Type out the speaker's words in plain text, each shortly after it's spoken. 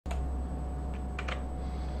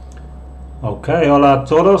Ok, hola a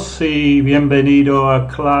todos y bienvenido a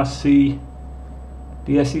clase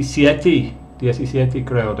 17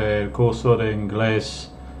 creo, del curso de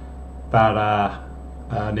inglés para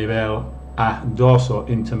nivel A2 o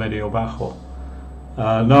intermedio bajo.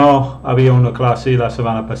 No había una clase la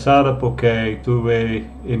semana pasada porque tuve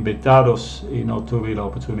invitados y no tuve la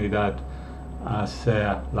oportunidad de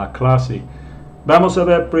hacer la clase. Vamos a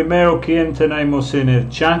ver primero quién tenemos en el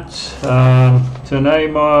chat.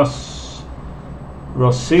 Tenemos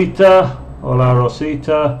Rosita, hola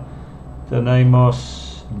Rosita,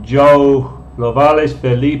 tenemos Joe Lovales,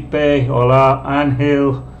 Felipe, hola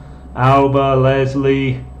Ángel, Alba,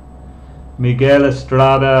 Leslie, Miguel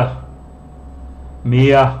Estrada,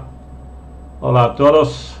 Mia, hola a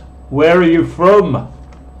todos. Where are you from?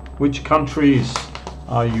 Which countries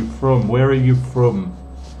are you from? Where are you from?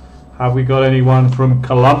 Have we got anyone from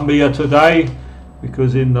Colombia today?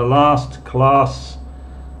 Because in the last class,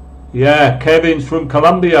 yeah, Kevin's from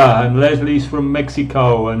Colombia and Leslie's from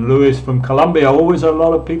Mexico and Luis from Colombia. Always a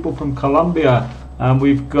lot of people from Colombia. And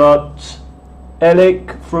we've got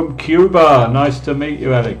Elic from Cuba. Nice to meet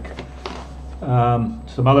you, Elic.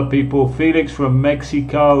 Some other people, Felix from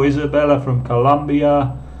Mexico, Isabella from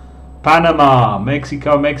Colombia, Panama,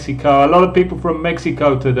 Mexico. A lot of people from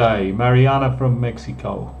Mexico today. Mariana from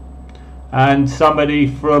Mexico. And somebody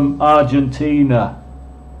from Argentina,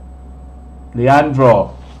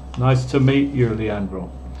 Leandro. Nice to meet you, Leandro.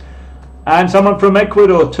 And someone from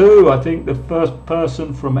Ecuador too. I think the first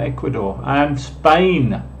person from Ecuador. And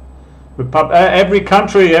Spain. Every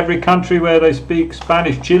country where they speak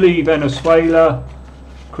Spanish. Chile, Venezuela.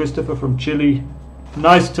 Christopher from Chile.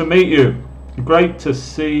 Nice to meet you. Great to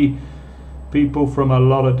see people from a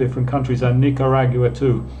lot of different countries. And Nicaragua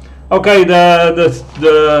too. Okay,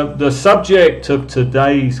 the subject of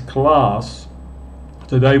today's class.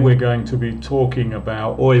 Today we're going to be talking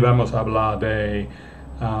about, hoy vamos a hablar de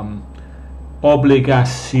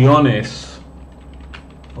obligaciones,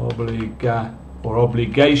 or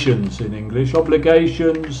obligations in English,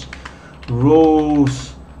 obligations,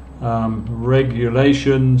 rules,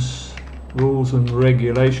 regulations,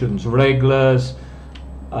 reglas,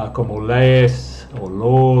 como leyes or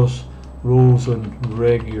laws, rules and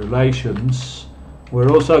regulations.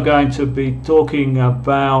 We're also going to be talking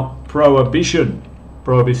about prohibition.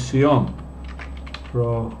 Prohibición.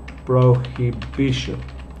 Prohibition.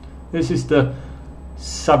 This is the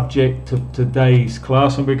subject of today's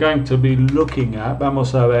class, and we're going to be looking at,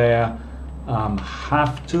 vamos a ver,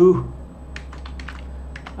 have to,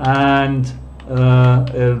 and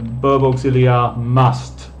el verbo auxiliar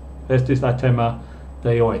must. Este es el tema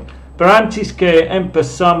de hoy. Pero antes que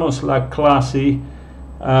empezamos la clase,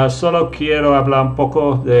 solo quiero hablar un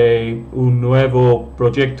poco de un nuevo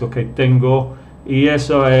proyecto que tengo. Y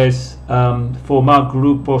eso es formar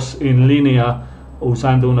grupos en línea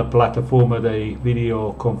usando una plataforma de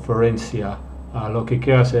videoconferencia. Lo que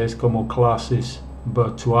quiero hacer es como clases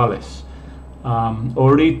virtuales.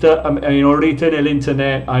 Ahorita en el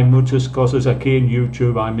internet hay muchas cosas. Aquí en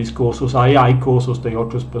YouTube hay mis cursos. Hay cursos de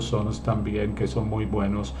otras personas también que son muy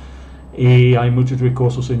buenos. Y hay muchos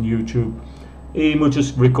recursos en YouTube y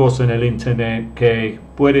muchos recursos en el internet que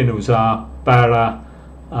pueden usar para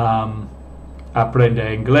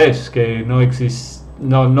aprender inglés, que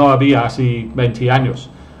no había hace 20 años.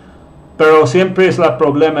 Pero siempre es el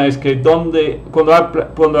problema es que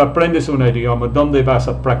cuando aprendes un idioma, ¿dónde vas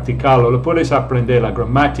a practicarlo? Lo puedes aprender la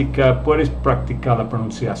gramática, puedes practicar la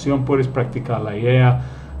pronunciación, puedes practicar la idea,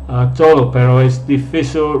 todo, pero es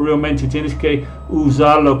difícil realmente. Tienes que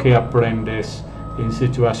usar lo que aprendes en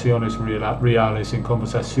situaciones reales, en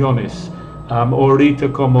conversaciones.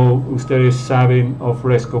 Ahorita, como ustedes saben,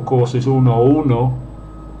 ofrezco cursos 1 a 1,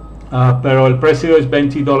 pero el precio es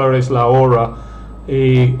 $20 la hora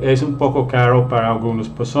y es un poco caro para algunas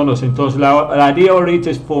personas. Entonces la idea ahorita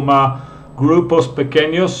es formar grupos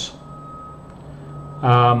pequeños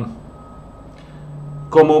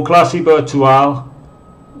como clase virtual,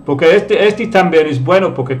 porque este también es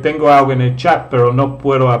bueno porque tengo algo en el chat, pero no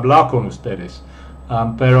puedo hablar con ustedes.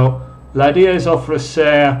 Pero la idea es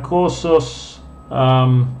ofrecer cursos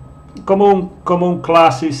como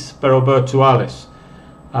clases, pero virtuales.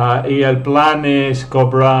 Y el plan es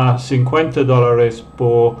cobrar $50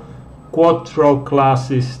 por 4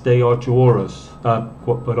 clases de 8 horas.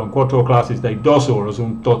 4 clases de 2 horas,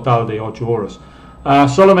 un total de 8 horas.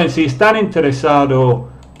 Solamente si están interesados,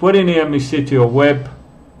 pueden ir a mi sitio web,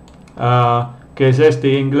 que es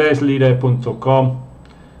inglesleader.com.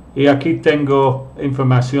 Y aquí tengo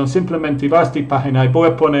información. Simplemente va a esta página y voy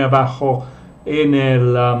a poner abajo en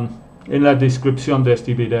en la descripción de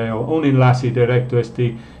este video un enlace directo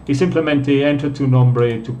y simplemente entra tu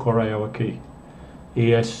nombre y tu correo aquí.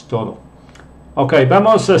 Y es todo. Ok,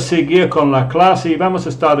 vamos a seguir con la clase y vamos a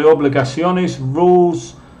estar de obligaciones,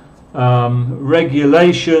 rules,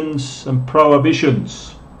 regulations and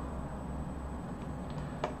prohibitions.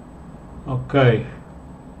 Ok.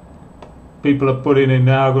 People are putting in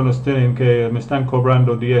now, algunos tienen que me están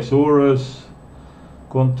cobrando 10 horas.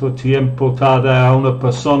 ¿Cuánto tiempo tarda una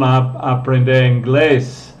persona a aprender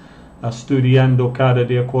inglés estudiando cada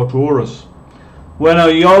día 4 horas? Bueno,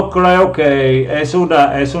 yo creo que es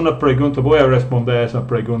una pregunta, voy a responder esa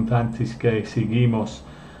pregunta antes que seguimos.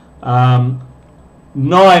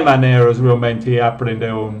 No hay maneras realmente de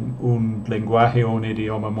aprender un lenguaje o un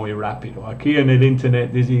idioma muy rápido. Aquí en el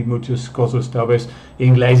internet dicen muchas cosas, tal vez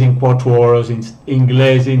inglés en 4 horas,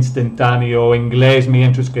 inglés instantáneo, inglés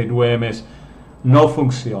mientras que duermes. No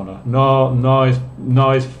funciona, no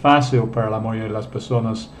es fácil para la mayoría de las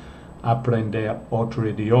personas aprender otro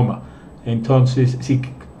idioma. Entonces, sí,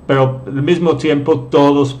 pero al mismo tiempo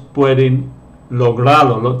todos pueden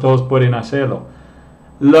lograrlo, todos pueden hacerlo.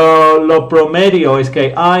 Lo promedio es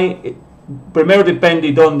que primero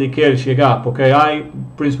depende de dónde quieres llegar, porque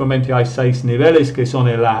principalmente hay 6 niveles, que son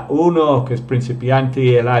el A1, que es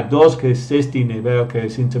principiante, el A2, que es este nivel, que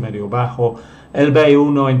es intermedio bajo, el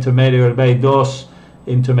B1 intermedio, el B2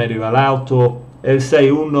 intermedio al alto, el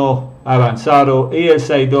C1 avanzado y el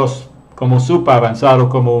C2 como super avanzado,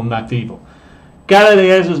 como un nativo. Cada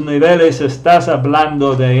de esos niveles estás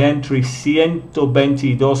hablando de entre 120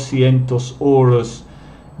 y 200 horas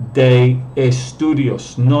de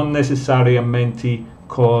estudios, no necesariamente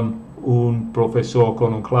con un profesor,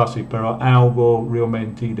 con un clase, pero algo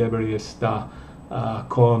realmente debería estar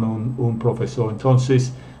con un profesor.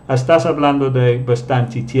 Entonces, estás hablando de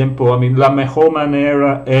bastante tiempo. La mejor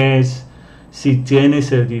manera es, si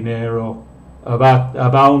tienes el dinero, va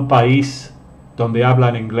a un país donde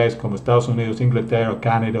hablan inglés, como Estados Unidos, Inglaterra,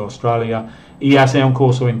 Canadá, Australia, y hacer un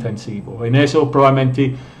curso intensivo. En eso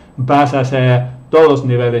probablemente vas a hacer todos los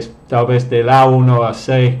niveles, tal vez del A1 a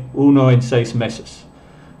C1 en 6 meses.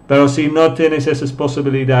 Pero si no tienes esas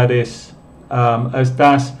posibilidades,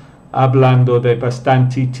 estás hablando de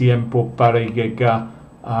bastante tiempo para llegar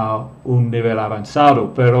a un nivel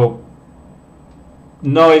avanzado. Pero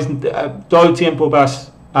no es todo el tiempo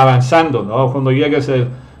vas avanzando, ¿no? Cuando llegas a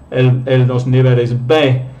los niveles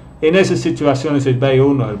B, en esas situaciones el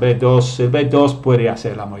B1, el B2 puede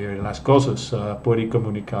hacer la mayoría de las cosas, puede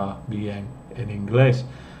comunicar bien en inglés,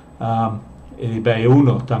 el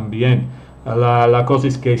B1 también. La cosa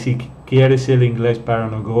es que si quieres el inglés para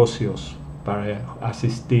negocios, para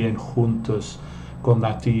asistir en juntos con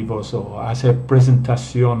nativos o hacer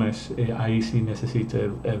presentaciones, ahí sí necesita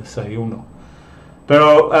el C1.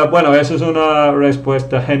 Pero bueno, esa es una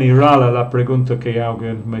respuesta general a la pregunta que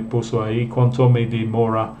alguien me puso ahí: ¿cuánto me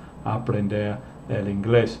demora aprender el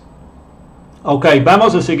inglés? Ok,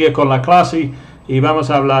 vamos a seguir con la clase y vamos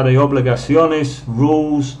a hablar de obligaciones,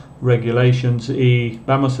 rules, regulations, y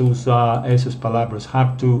vamos a usar esas palabras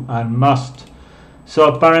have to and must.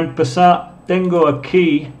 So, para empezar, tengo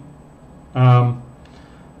aquí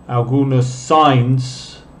algunos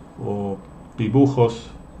signs o dibujos,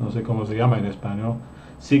 no sé cómo se llama en español,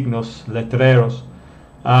 signos, letreros,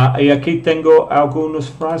 y aquí tengo algunas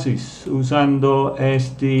frases usando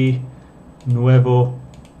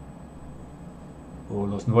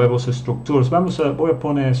los nuevos estructuras. Voy a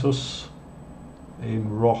poner esos en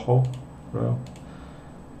rojo.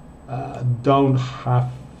 Don't have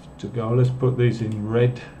to go. Let's put these in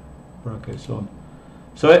red. Okay, so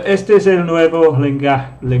este es el nuevo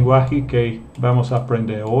lenguaje que vamos a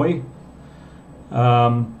aprender hoy.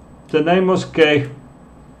 Tenemos que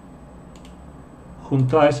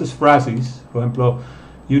juntar esas frases. Por ejemplo,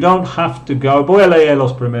 you don't have to go. Voy a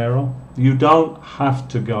leerlos primero. You don't have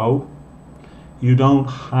to go. You don't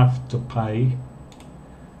have to pay.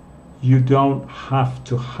 You don't have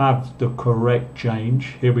to have the correct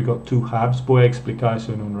change. Here we got 2 haves. Voy a explicar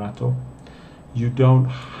eso en un rato. You don't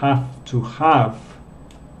have to have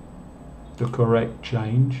the correct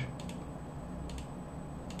change.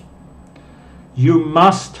 You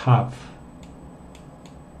must have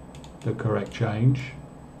the correct change.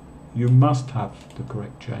 You must have the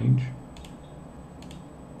correct change.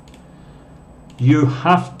 You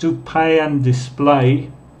have to pay and display.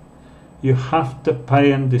 You have to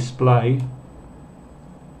pay and display.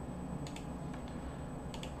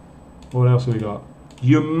 What else have we got?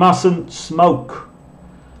 You mustn't smoke.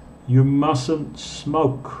 You mustn't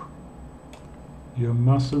smoke. You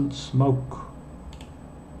mustn't smoke.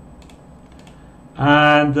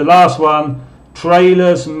 And the last one,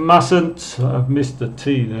 Trailers mustn't, I've missed the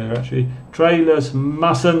T there actually, trailers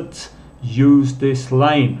mustn't use this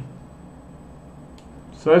lane.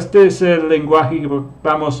 So este es el lenguaje que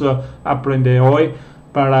vamos a aprender hoy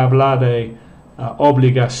para hablar de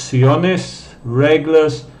obligaciones,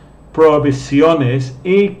 reglas, prohibiciones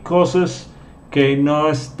y cosas que no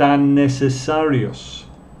están necesarios.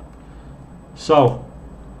 So,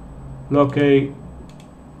 lo que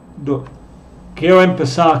quiero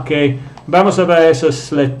empezar que vamos a ver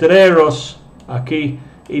esos letreros aquí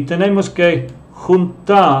y tenemos que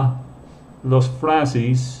juntar las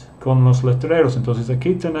frases con los letreros. Entonces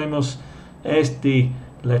aquí tenemos este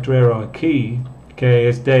letrero aquí que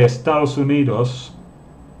es de Estados Unidos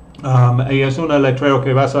y es un letrero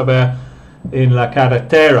que vas a ver en la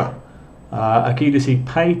carretera. Aquí dice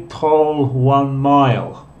pay toll 1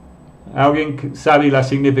 mile. ¿Alguien sabe la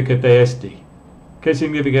significación de este? ¿Qué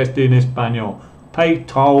significa este en español? Pay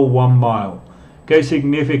toll 1 mile. ¿Qué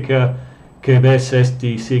significa que ves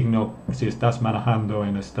este signo si estás manejando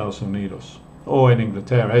en Estados Unidos o en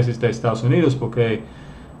Inglaterra? Ese es de Estados Unidos porque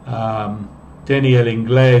tenía el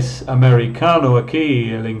inglés americano aquí,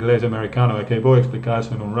 el inglés americano que voy a explicar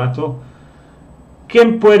eso en un rato.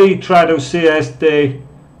 ¿Quién puede traducir este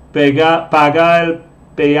pagar el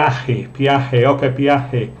peaje?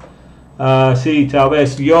 Peaje. Sí, tal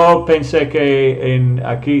vez. Yo pensé que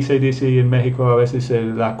aquí se dice en México a veces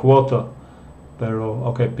la cuota,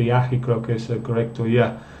 pero peaje creo que es el correcto,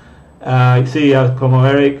 ya. Sí, como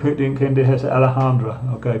Eric, ¿quién dice? Alejandra.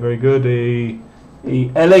 Very good.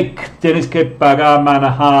 Y Eric, tienes que pagar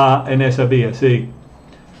manejar en esa vía, sí.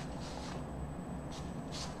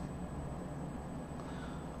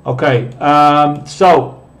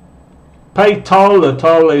 So, pay toll, el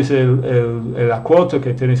toll es la cuota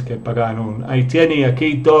que tienes que pagar en un. Ahí tiene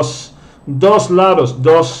aquí dos lados,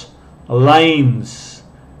 dos lanes.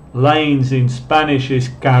 Lanes en Spanish es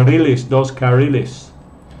carriles, dos carriles.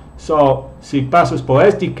 So, si pasas por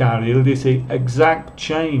este carril, dice exact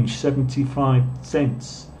change, 75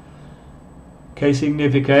 cents. ¿Qué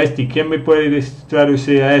significa este? ¿Quién me puede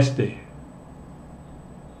traducir a este?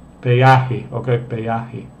 Peaje,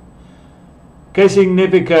 peaje. ¿Qué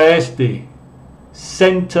significa este?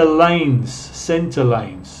 Center lanes.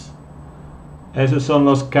 Esos son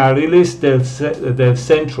los carriles del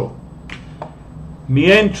centro.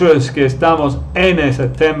 Mientras que estamos en ese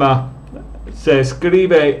tema, se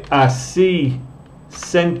escribe así,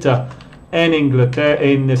 center en Inglaterra,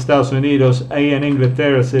 en Estados Unidos, y en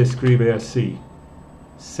Inglaterra se escribe así,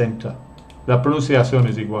 center. La pronunciación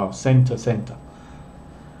es igual, center.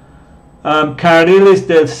 Carriles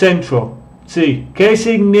del centro. Sí, ¿qué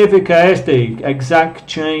significa este? Exact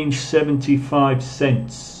change 75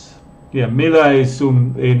 cents. Mila es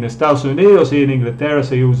en Estados Unidos y en Inglaterra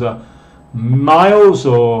se usa miles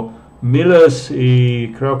o millas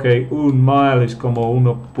y creo que 1 mile es como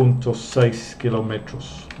 1.6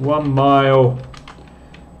 kilómetros. 1 mile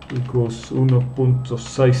equals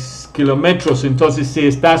 1.6 kilómetros. Entonces si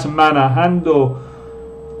estás manejando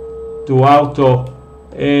tu auto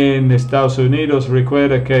en Estados Unidos,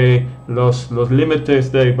 recuerda que los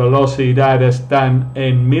límites de velocidad están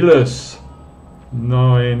en millas,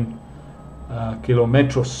 no en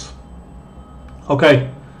kilómetros.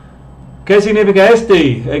 ¿Qué significa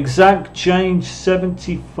este? Exact change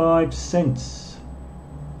 75 cents.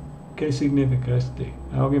 ¿Qué significa este?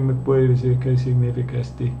 ¿Alguien me puede decir qué significa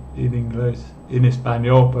este en inglés? En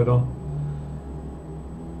español, perdón.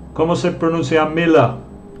 ¿Cómo se pronuncia mila?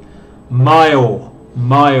 Mile.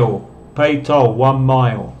 Pay toll, 1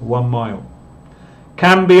 mile.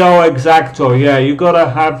 Cambio exacto. You gotta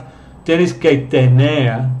have. Tienes que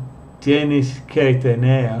tener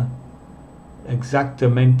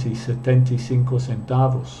exactamente 75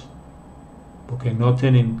 centavos. Porque no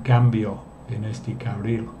tienen cambio en este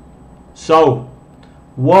carril. So,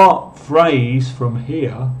 what phrase from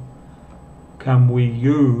here can we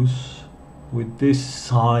use with this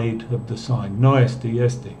side of the sign? No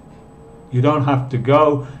este. You don't have to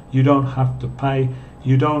go, you don't have to pay,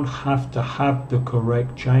 you don't have to have the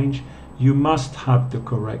correct change. You must have the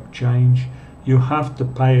correct change. You have to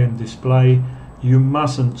pay and display. You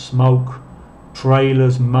mustn't smoke.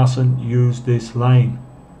 Trailers mustn't use this lane.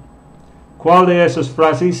 ¿Cuál de esas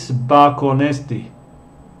frases va con este?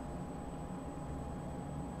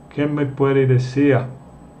 ¿Quién me puede decir?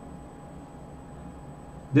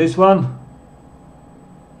 This one?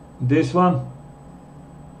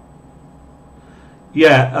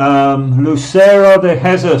 Lucero de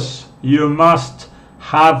Jesus. You must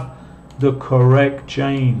have the correct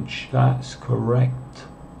change. That's correct.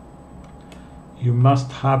 You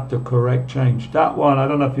must have the correct change. That one, I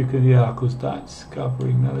don't know if you can, yeah, because that's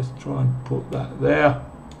covering. Now let's try and put that there.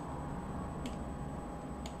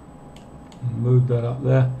 And move that up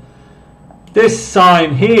there. This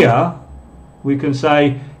sign here, we can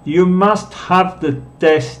say, you must have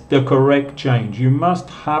the correct change. You must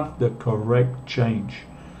have the correct change.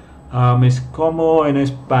 Es como en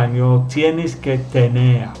español, tienes que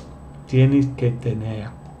tener. Tienes que tener.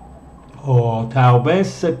 O tal vez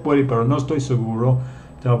se puede, pero no estoy seguro,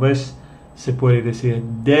 tal vez se puede decir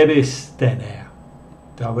debes tener.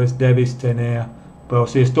 Tal vez debes tener, pero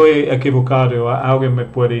si estoy equivocado, alguien me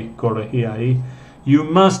puede corregir ahí. You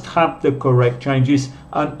must have the correct change. It's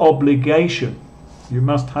an obligation. You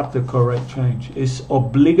must have the correct change. It's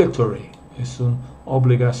obligatory. Es una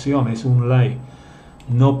obligación, es una ley.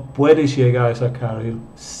 No puedes llegar a esa carril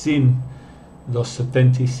sin los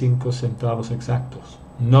 75 centavos exactos.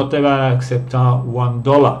 No te van a aceptar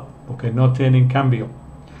 $1 porque no tienen cambio.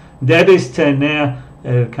 Debes tener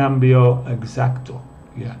el cambio exacto.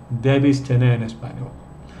 Yeah, debes tener en español.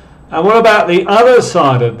 And what about the other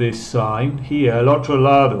side of this sign here? El otro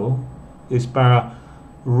lado es para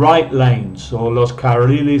right lanes o los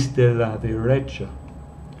carriles de la derecha.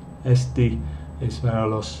 Este es para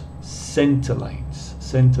los center lanes,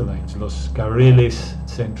 los carriles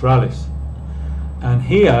centrales. And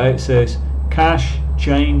here it says cash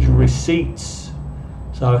change receipts.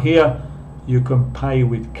 So here you can pay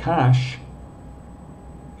with cash.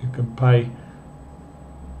 You can pay.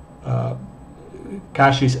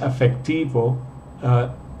 Cash es efectivo.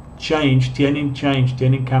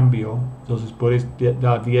 Tienen cambio. Entonces puedes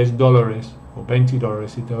dar $10 o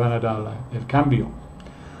 $20 y te van a dar el cambio.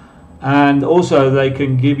 And also they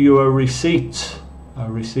can give you a receipt. A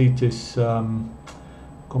receipt is,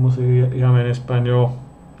 ¿cómo se llama en español?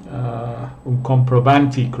 Un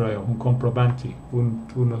comprobante, creo. Un comprobante.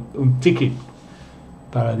 Un ticket.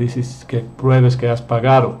 Para decir que pruebes que has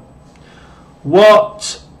pagado.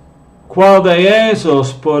 ¿Cuál de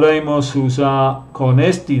esos podemos usar con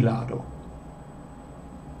este lado?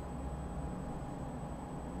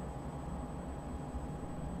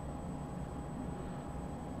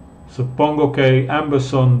 Supongo que ambos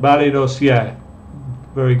son válidos. Yeah,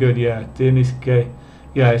 very good. Yeah, tienes que.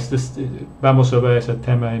 Yeah, vamos a ver ese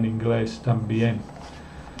tema en inglés también.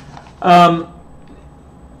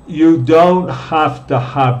 You don't have to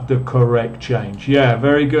have the correct change. Yeah,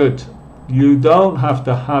 very good. You don't have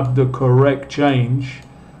to have the correct change.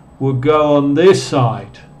 We'll go on this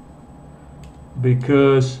side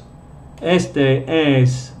because este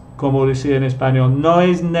es, como decía en español, no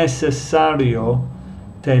es necesario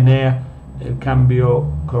tener el cambio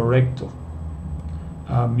correcto.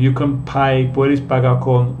 You can pay, puedes pagar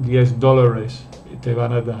con $10 y te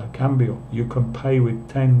van a dar cambio. You can pay with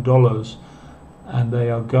 $10 and they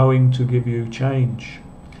are going to give you change.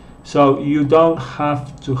 So you don't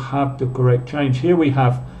have to have the correct change. Here we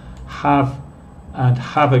have and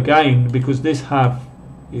have again, because this have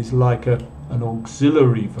is like an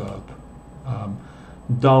auxiliary verb.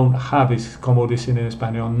 Don't have is como dicen en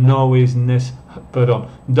español, no es perdón,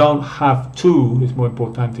 don't have to es muy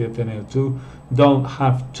importante tener to. Don't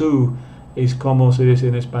have to es como se dice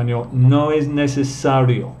en español, no es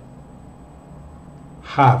necesario.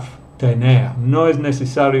 Have, tener, no es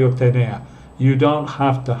necesario tener. You don't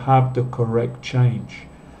have to have the correct change.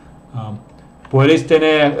 Puedes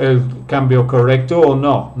tener el cambio correcto o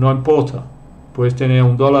no, no importa. Puedes tener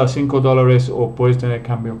 $1, $5 o puedes tener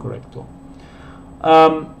cambio correcto.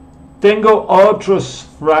 Tengo otros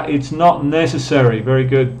it's not necessary. Very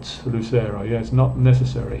good, Lucero. Yeah, it's not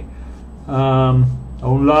necessary. A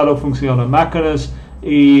un lado funcionan máquinas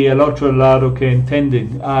y el otro lado que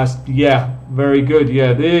entienden. Yeah, very good.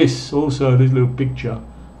 Yeah, this little picture,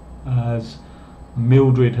 as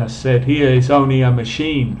Mildred has said here, is only a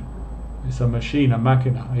machine. It's a machine, a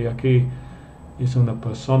máquina. Y aquí es una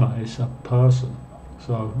persona, it's a person.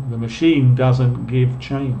 So the machine doesn't give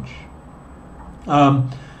change.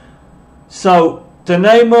 So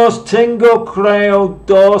tengo creo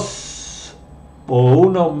dos o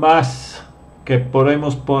uno más que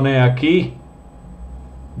podemos poner aquí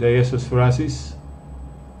de esas frases.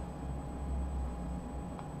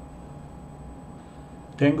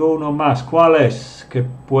 Tengo uno más. ¿Cuál es que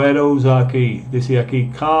puedo usar aquí? Dice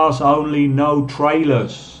aquí, cars only, no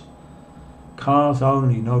trailers. Cars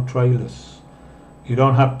only, no trailers. You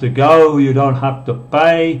don't have to go, you don't have to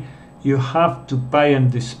pay. You have to pay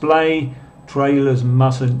and display. Trailers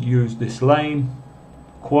mustn't use this lane.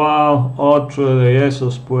 ¿Cuál otro de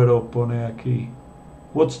esos puedo poner aquí?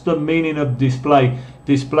 What's the meaning of display?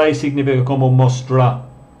 Display significa como mostrar.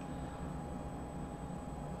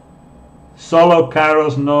 Solo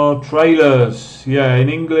carros, no trailers. Yeah, in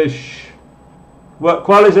English.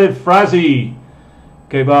 ¿Cuál es el frase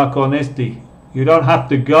que va con este? You don't have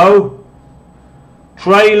to go.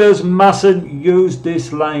 Trailers mustn't use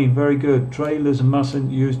this lane. Very good. Trailers mustn't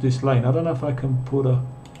use this lane. I don't know if I can put a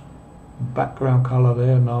background color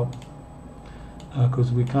there. No,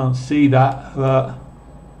 because we can't see that.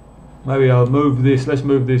 Maybe I'll move this. Let's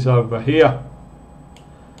move this over here.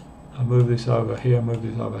 I'll move this over here. Move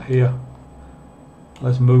this over here.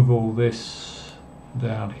 Let's move all this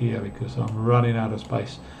down here because I'm running out of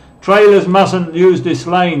space. Trailers mustn't use this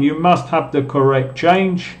lane. You must have the correct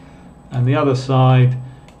change. And the other side,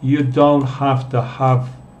 you don't have to have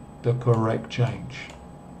the correct change.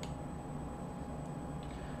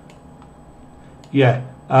 Yeah.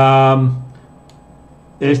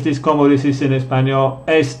 Este es como dices en español.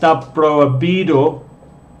 Está prohibido.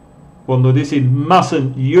 Cuando dicen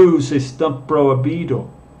mustn't use, está prohibido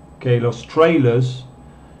que los trailers,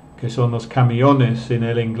 que son los camiones en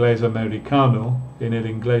el inglés americano, en el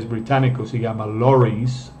inglés británico se llama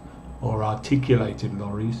lorries, or articulated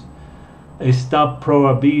lorries. Está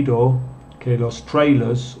prohibido que los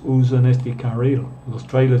trailers usen este carril. Los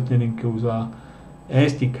trailers tienen que usar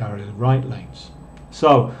este carril, right lanes.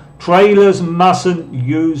 So, trailers mustn't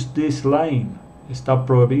use this lane. Está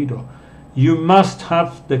prohibido. You must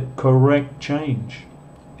have the correct change.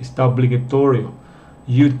 Está obligatorio.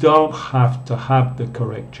 You don't have to have the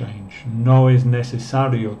correct change. No es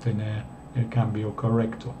necesario tener el cambio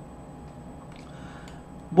correcto.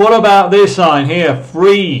 What about this sign here?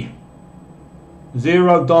 Free.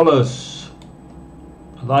 $0.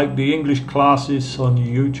 Like the English classes on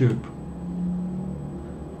YouTube.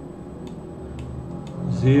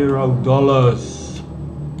 $0.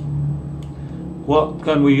 What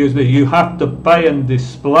can we use there? You have to pay and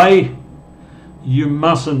display. You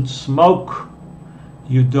mustn't smoke.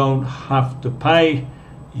 You don't have to pay.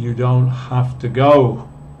 You don't have to go.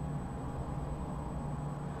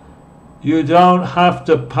 You don't have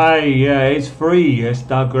to pay. Yeah, it's free.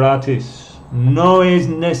 Está gratis. No es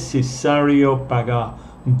necesario pagar.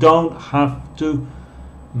 Don't have to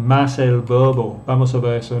más el verbo. Vamos a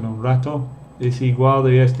ver eso en un rato. Es igual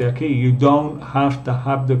de este aquí. You don't have to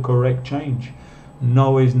have the correct change.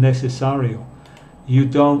 No es necesario. You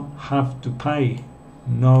don't have to pay.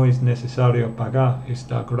 No es necesario pagar.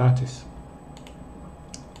 Está gratis.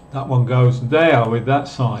 That one goes there with that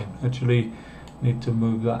sign. Actually, need to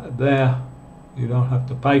move that there. You don't have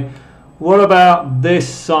to pay. What about this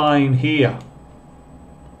sign here?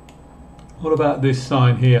 What about this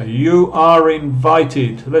sign here? You are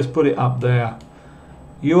invited. Let's put it up there.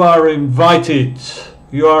 You are invited.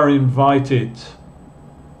 You are invited.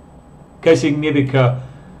 ¿Qué significa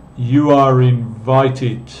you are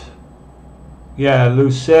invited? Yeah,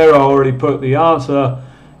 Lucero already put the answer.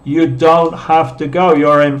 You don't have to go.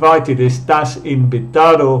 You're invited. Estás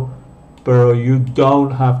invitado, pero you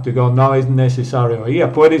don't have to go. No es necesario.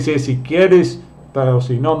 Yeah, puedes ir si quieres, pero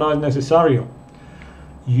si no, no es necesario.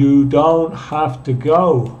 You don't have to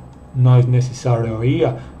go. No es necesario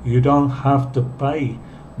ir. You don't have to pay.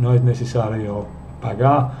 No es necesario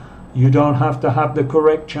pagar. You don't have to have the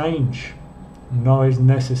correct change. No es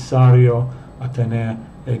necesario tener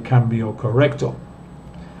el cambio correcto.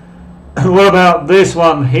 What about this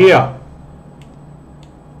one here?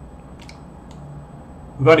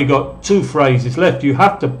 We've only got two phrases left. You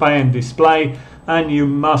have to pay and display, and you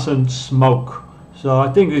mustn't smoke. So I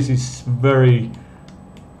think this is very,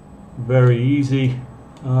 very easy.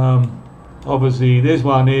 Obviously this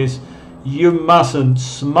one is you mustn't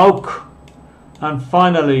smoke. And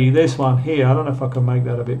finally this one here, I don't know if I can make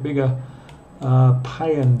that a bit bigger.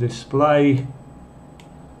 Pay and display.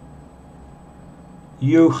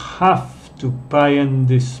 You have to pay and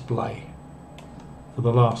display for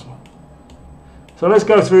the last one. So let's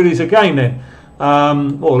go through these again then.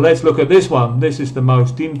 Or let's look at this one. This is the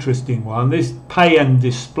most interesting one. This pay and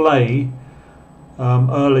display.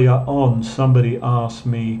 Earlier on somebody asked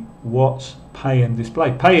me what's pay and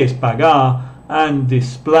display. Pay es pagar and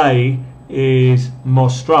display is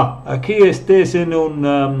mostrar. Aquí estés en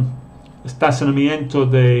un estacionamiento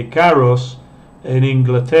de carros en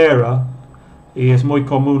Inglaterra y es muy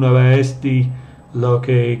común ver lo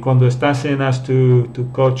que cuando estacionas tu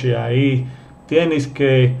coche ahí tienes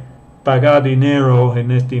que pagar dinero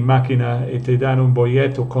en esta máquina y te dan un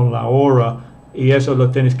boleto con la hora y eso lo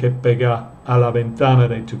tienes que pegar a la ventana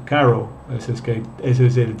de tu carro. Ese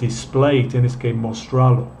es el display, tienes que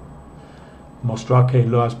mostrarlo. Mostrar que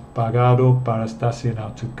lo has pagado para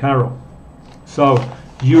estacionar tu carro. So,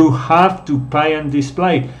 you have to pay and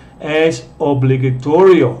display. Es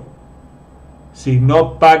obligatorio. Si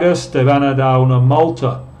no pagas te van a dar una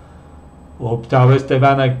multa. O tal vez te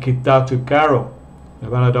van a quitar tu carro. Te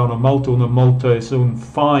van a dar una multa. Una multa es un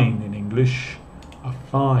fine en English. A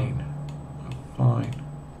fine. A fine.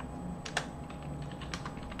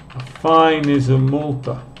 A fine is a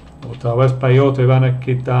multa. O tal vez peor, te van a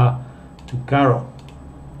quitar tu carro.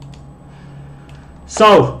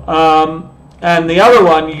 So, and the other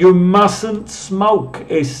one, you mustn't smoke.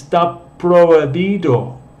 Está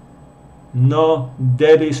prohibido. No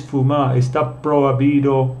debes fumar. Está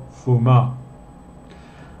prohibido fumar.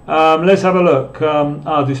 Let's have a look.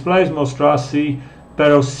 Displays mostrar sí,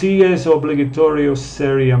 pero si es obligatorio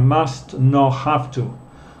sería must, no have to.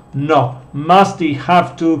 No, must y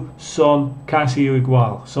have to son casi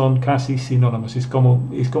igual, son casi sinónimos. Es como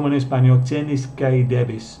en español, tienes que y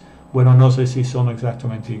debes. Bueno, no sé si son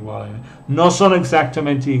exactamente iguales. No son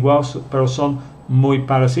exactamente iguales, pero son muy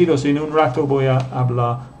parecidos. En un rato voy a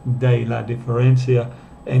hablar de la diferencia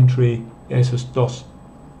entre esos dos.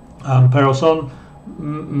 Pero son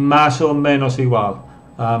más o menos igual.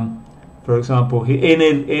 Por ejemplo, en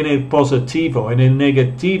el positivo, en el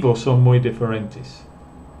negativo son muy diferentes.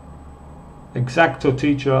 Exacto,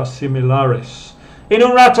 teacher, similares. En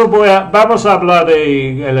un rato vamos a hablar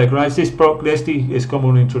de la gramática. Este es como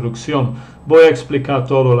una introducción. Voy a explicar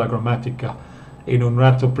toda la gramática en un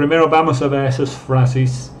rato. Primero vamos a ver esas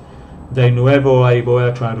frases de nuevo y voy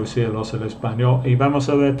a traducirlos al español. Y vamos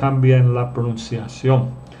a ver también la pronunciación.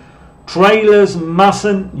 Trailers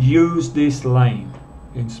mustn't use this lane.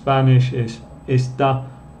 En Spanish es está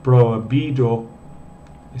prohibido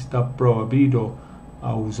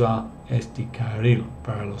a usar este carril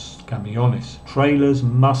para los camiones. Trailers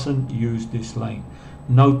mustn't use this lane.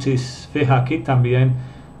 Notice, fija aquí también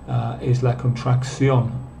es la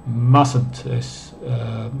contracción. Mustn't es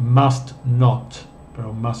must not,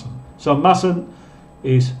 pero mustn't. So mustn't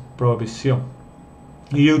is prohibición.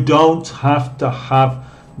 You don't have to have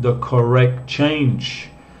the correct change.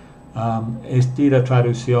 La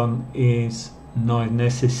traducción es no es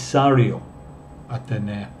necesario a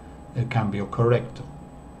tener el cambio correcto.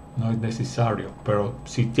 No es necesario, pero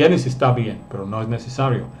si tienes está bien, pero no es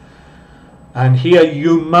necesario. And here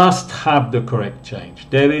you must have the correct change.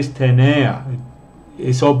 Debes tener,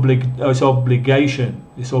 es obligation,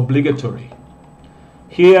 es obligatory.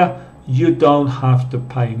 Here you don't have to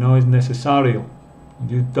pay, no es necesario.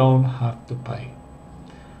 You don't have to pay.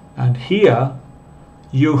 And here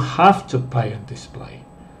you have to pay and display.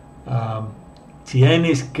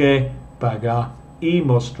 Tienes que pagar y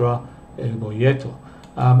mostrar el boleto.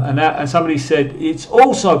 And somebody said it's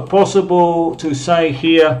also possible to say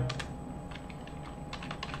here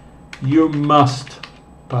you must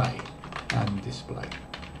pay and display.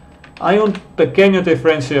 Hay una pequeña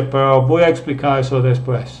diferencia, pero voy a explicar eso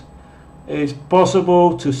después. It's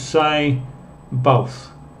possible to say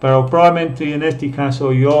both, pero probablemente en este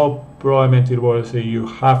caso yo probablemente voy a decir you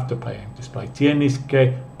have to pay and display. Tienes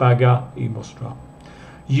que pagar y mostrar.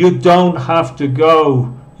 You don't have to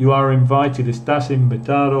go. You are invited, estás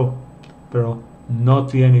invitado, pero no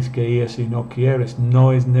tienes que ir si no quieres, no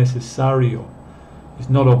es necesario. It's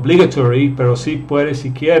not obligatory, pero sí puedes si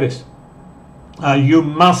quieres. You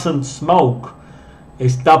mustn't smoke,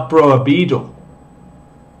 está prohibido.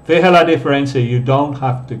 Fija la diferencia, you don't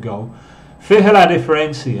have to go. Fija la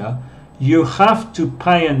diferencia, you have to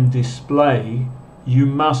pay and display, you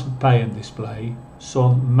must pay and display,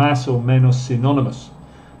 son más o menos sinónimos.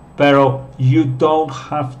 Pero you don't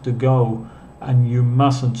have to go and you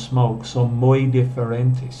mustn't smoke son muy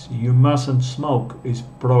diferentes. You mustn't smoke is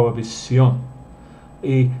prohibición.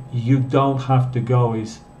 Y you don't have to go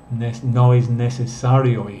no es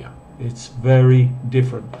necesario ir. It's very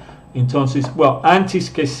different. Entonces, antes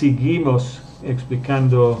que seguimos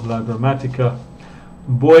explicando la gramática,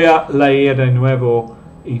 voy a leer de nuevo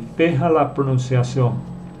y fija la pronunciación.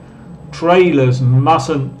 Trailers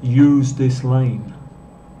mustn't use this lane.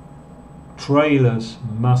 Trailers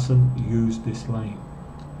mustn't use this lane.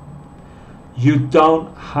 You don't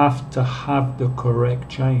have to have the correct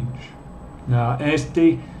change. Now,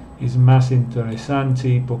 este es más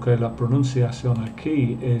interesante porque la pronunciación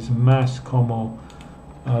aquí es más como,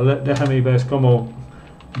 déjame ver, es como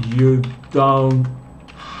you don't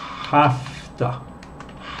have to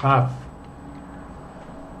have.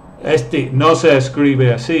 Este no se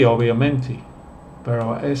escribe así, obviamente,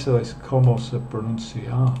 pero eso es como se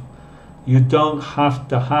pronuncia. You don't have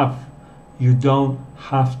to have. You don't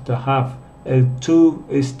have to have. El tú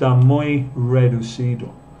está muy reducido.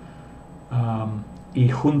 Y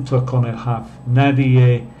junto con el have.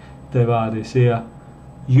 Nadie te va a decir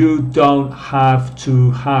you don't have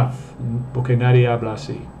to have. Porque nadie habla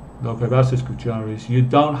así. Lo que vas a escuchar es you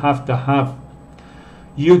don't have to have.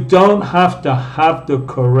 You don't have to have the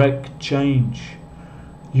correct change.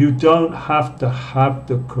 You don't have to have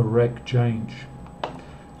the correct change.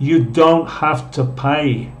 You don't have to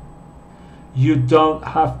pay. You don't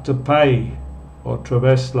have to pay. Otra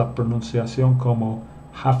vez la pronunciación como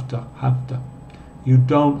have to. You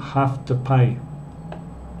don't have to pay.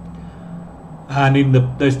 And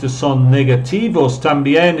estos son negativos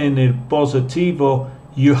también. En el positivo,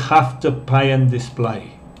 you have to pay and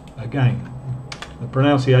display. Again, the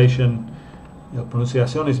pronunciación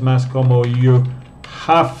es más como you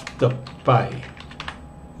have to pay.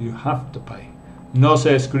 You have to pay. No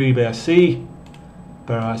se escribe así,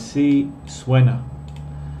 pero así suena.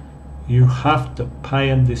 You have to pay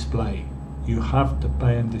and display. You have to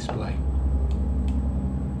pay and display.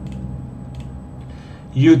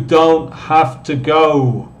 You don't have to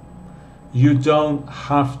go. You don't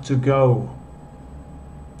have to go.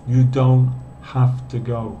 You don't have to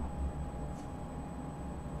go.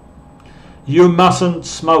 You mustn't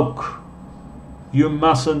smoke. You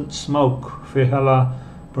mustn't smoke. Fija la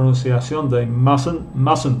pronunciación de mustn't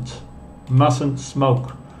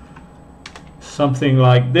smoke. Something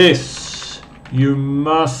like this. You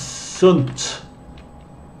mustn't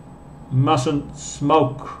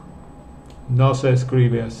smoke. No se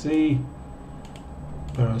escribe así,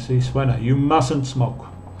 pero así suena. You mustn't smoke.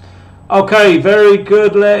 Okay, very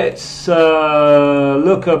good. Let's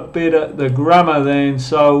look a bit at the grammar then.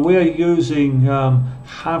 So we're using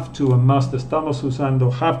have to and must. Estamos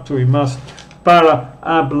usando have to y must para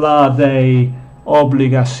hablar de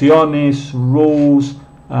obligaciones, rules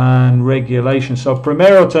and regulations. So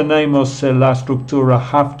primero tenemos la estructura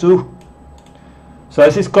have to. So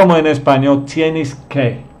this is como en español tienes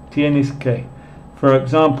que. Tienes que. For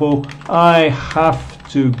example, I have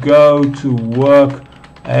to go to work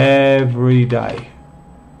every day.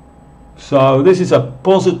 So this is a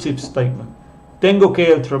positive statement. Tengo que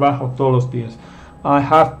ir al trabajo todos los días. I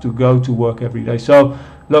have to go to work every day. So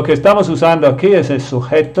lo que estamos usando aquí es el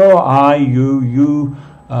sujeto I, you.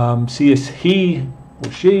 Si es he o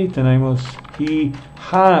she, tenemos he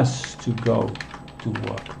has to go to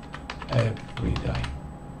work every day.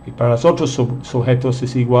 Y para los otros sujetos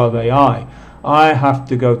es igual de I. I have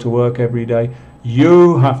to go to work every day.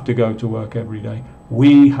 You have to go to work every day.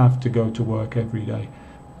 We have to go to work every day.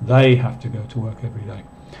 They have to go to work every day.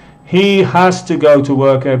 He has to go to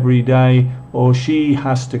work every day, or she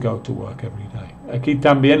has to go to work every day. Aquí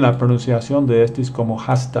también la pronunciación de este es como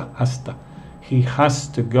hasta. He has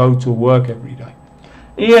to go to work every day.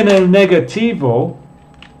 Y en el negativo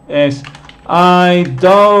es I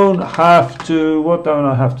don't have to. What don't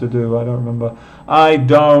I have to do? I don't remember. I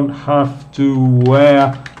don't have to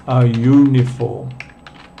wear a uniform.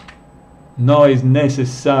 No es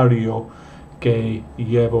necesario que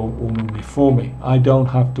llevo un uniforme. I don't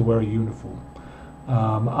have to wear a uniform.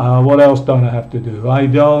 What else don't I have to do? I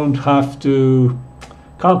don't have to.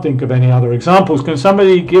 Can't think of any other examples. Can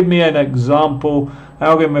somebody give me an example?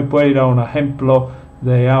 ¿Alguien me puede dar un ejemplo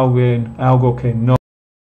de algo que no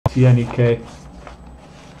tiene que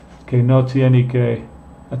no tiene que?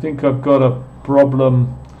 I think I've got a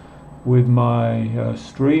problem with my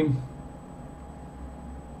stream.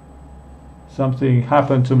 Something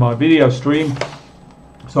happened to my video stream.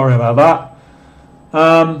 Sorry about that.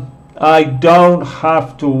 I don't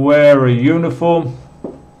have to wear a uniform.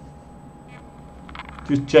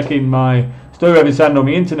 Just checking estoy revisando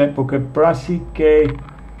mi internet porque parece que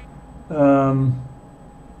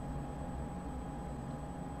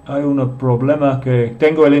hay un problema, que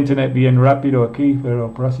tengo el internet bien rápido aquí,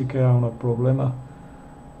 pero parece que hay un problema.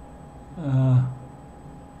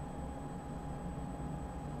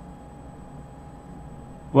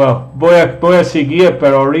 Well, voy a seguir,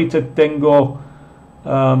 pero ahorita tengo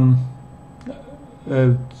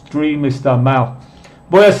el stream está mal.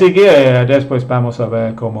 Voy a seguir, después vamos a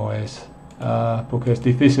ver cómo es, porque es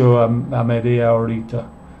difícil a medir ahorita.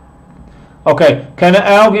 Ok, ¿can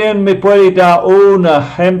alguien me puede dar un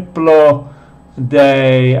ejemplo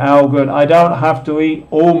de algo? I don't have to eat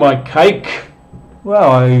all my cake.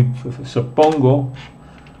 Well, I supongo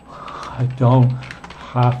I don't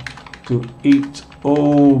have to eat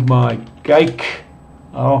all my cake.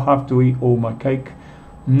 I don't have to eat all my cake.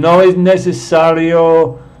 No es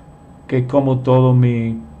necesario que como todo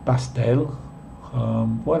mi pastel.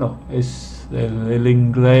 Bueno, es el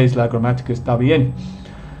inglés, la gramática está bien.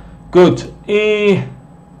 Good. Y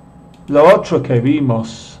lo otro que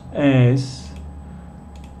vimos es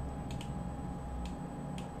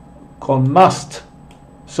con must.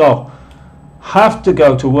 So, have to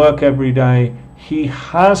go to work every day. He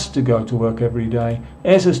has to go to work every day.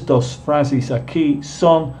 Esas dos frases aquí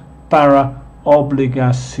son para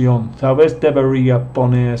obligación. Tal vez debería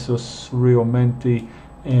poner esos realmente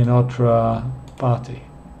en otra parte.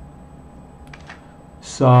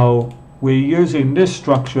 So we're using this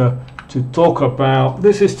structure to talk about,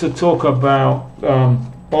 this is to talk about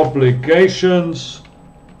obligations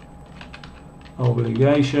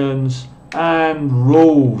and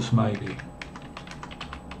rules, maybe,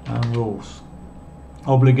 and rules.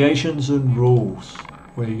 Obligations and rules.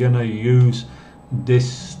 We're going to use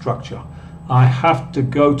this structure. I have to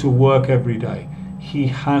go to work every day. He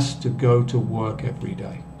has to go to work every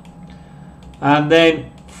day. And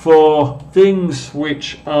then for things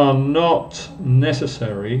which are not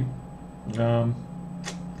necessary, the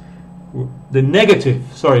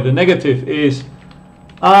negative is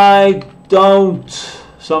I don't.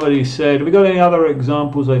 Somebody said, have we got any other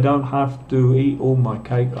examples? I don't have to eat all my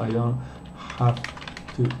cake. I don't have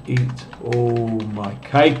to eat all my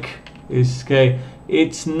cake.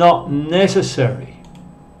 It's not necessary.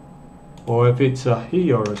 Or if it's a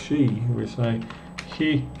he or a she, we say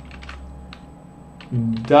he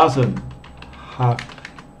doesn't have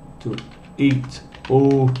to eat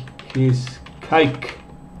all his cake.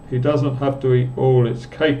 He doesn't have to eat all his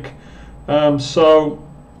cake. So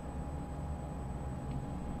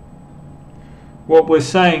what we're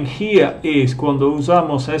saying here is cuando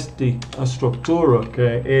usamos esta estructura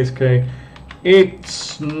que es que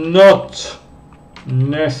it's not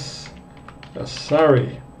necessary.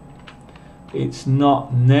 It's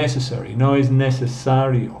not necessary. No es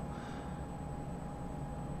necesario.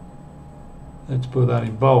 Let's put that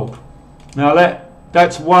in bold. Now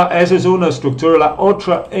that's what, esa es una estructura. La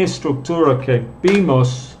otra estructura que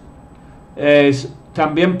vimos es,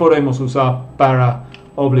 también podemos usar para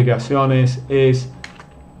obligaciones, es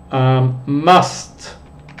must.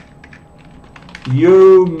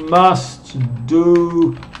 You must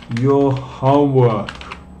do your homework.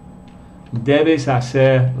 Debes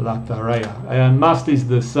hacer la tarea. And must is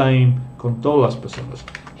the same con todas las personas.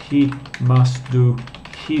 He must do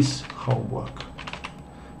his homework.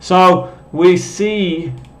 So we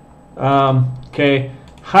see que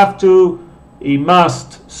have to y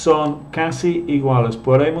must son casi iguales.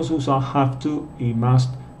 Podemos usar have to y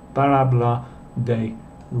must para hablar de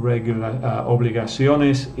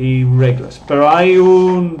obligaciones y reglas. Pero hay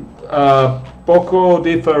un poco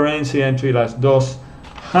diferencia entre las dos.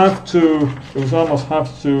 Have to, usamos have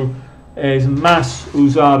to, es más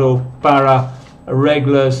usado para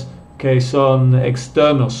reglas que son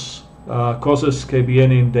externos, cosas que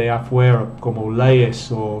vienen de afuera, como leyes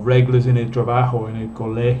o reglas en el trabajo, en el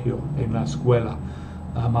colegio, en la escuela.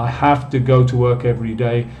 I have to go to work every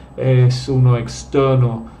day es uno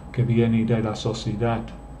externo que viene de la sociedad.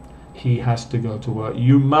 He has to go to work.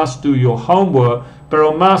 You must do your homework,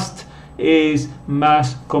 pero must es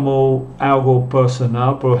más como algo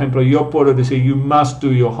personal. Por ejemplo, yo puedo decir you must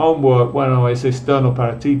do your homework. Bueno, es externo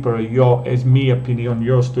para ti, pero yo, es mi opinión,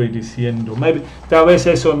 yo estoy diciendo. Tal vez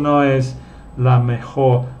eso no es la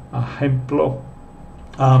mejor ejemplo,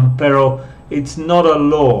 pero it's not a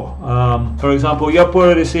law. Por ejemplo, yo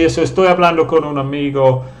puedo decir eso, estoy hablando con un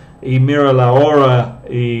amigo y miro la hora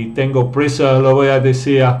y tengo prisa, lo voy a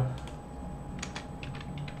decir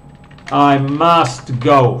I must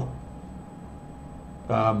go.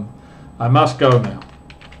 I must go now.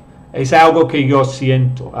 Es algo que yo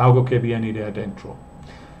siento, algo que viene de adentro.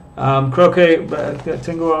 Creo que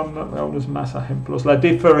tengo algunos más ejemplos. La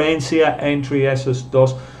diferencia entre esos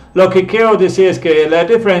dos. Lo que quiero decir es que la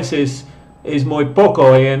diferencia es muy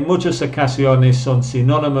poco y en muchas ocasiones son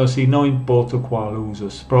sinónimos y no importa cuál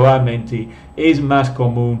usas. Probablemente es más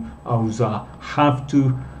común usar have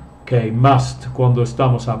to que must cuando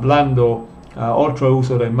estamos hablando. Otro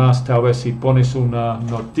uso de must, tal vez si pones una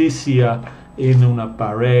noticia en una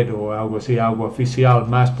pared o algo así, algo oficial,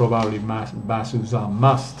 más probable vas a usar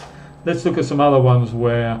must. Let's look at some other ones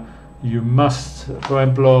where you must, por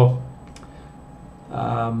ejemplo,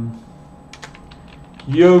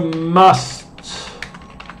 you must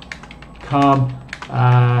come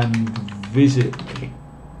and visit me.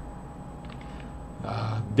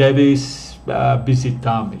 Debes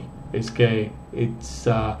visitarme. Es que it's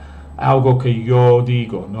algo que yo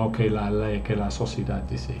digo, no que la ley, que la sociedad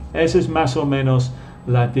dice. Esa es más o menos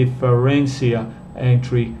la diferencia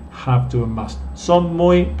entre have to and must. Son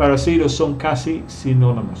muy parecidos, son casi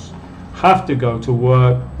sinónimos. Have to go to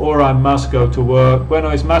work or I must go to work.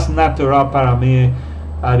 Bueno, es más natural para mí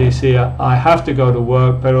a decir I have to go to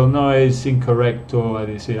work, pero no es incorrecto a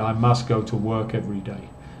decir I must go to work every day.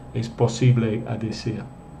 Es posible a decir.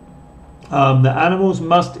 The animals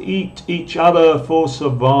must eat each other for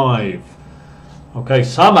survive. Okay,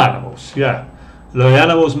 some animals, yeah. The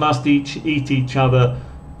animals must eat each other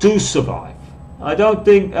to survive. I don't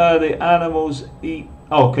think the animals eat.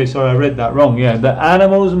 Oh, okay, sorry, I read that wrong. Yeah, the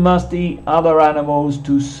animals must eat other animals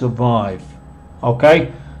to survive.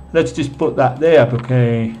 Okay, let's just put that there.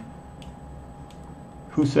 Okay,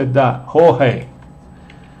 who said that? Jorge.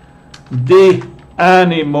 The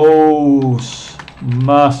animals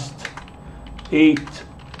must eat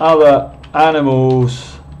other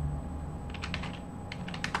animals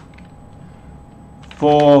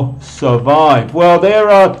for survive. Well, there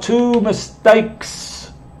are two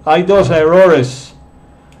mistakes. Hay dos errores.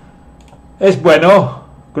 Es bueno,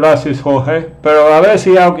 gracias Jorge, pero a ver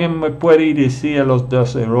si alguien me puede decir los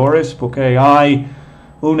dos errores, porque hay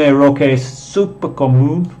un error que es súper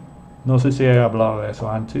común. No sé si he hablado de eso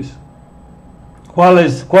antes.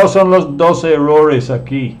 ¿Cuáles son los dos errores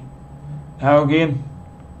aquí? ¿Alguien?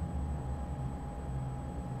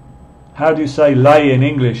 How do you say lay in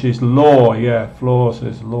English? It's law, yeah, Flor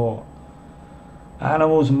says law.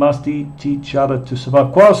 Animals must eat each other to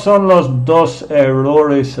survive. ¿Cuáles son los dos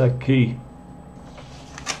errores aquí?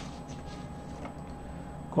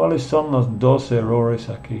 ¿Cuáles son los dos errores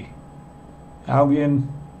aquí? ¿Alguien?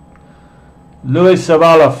 Luis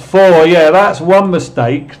Zavala 4, yeah, that's one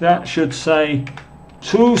mistake. That should say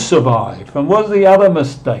to survive. And what's the other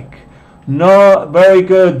mistake? No, very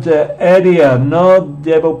good, Edia, no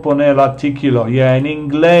debo poner artículo. Yeah, en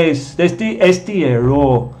inglés, este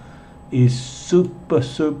error es súper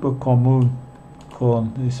común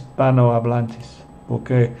con hispanohablantes.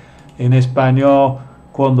 Porque en español,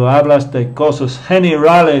 cuando hablas de cosas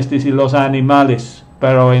generales, dices los animales.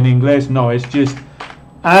 Pero en inglés no, es just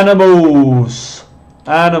animals.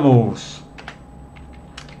 Animals.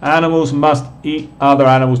 Animals must eat other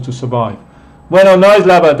animals to survive. Bueno, no es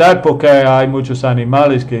la verdad porque hay muchos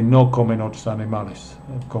animales que no comen otros animales,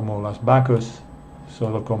 como las vacas,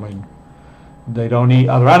 solo comen. They don't eat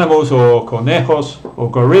other animals, o conejos, o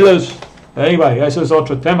gorillas. Anyway, eso es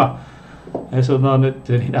otro tema. Eso no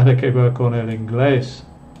tiene nada que ver con el inglés.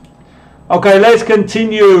 Okay, let's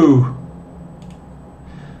continue.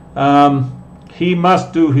 He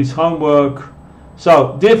must do his homework.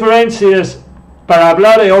 So, diferencias para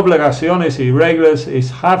hablar de obligaciones y reglas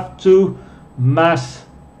es have to más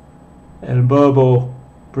el verbo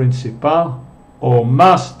principal o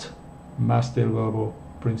must más del verbo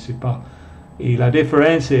principal. Y la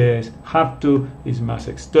diferencia es have to es más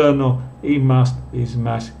externo y must es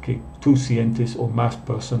más que tú sientes o más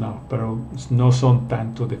personal, pero no son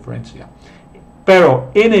tanto diferencia.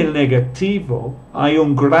 Pero en el negativo hay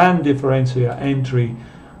una gran diferencia entre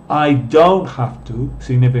I don't have to,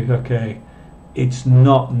 significa que it's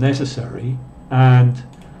not necessary, and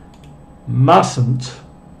mustn't,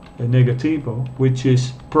 el negativo, which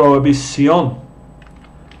is prohibición.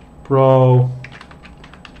 Prohibition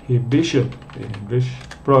in English.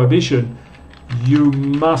 Prohibition. You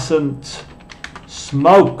mustn't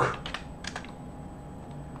smoke.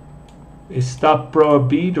 Está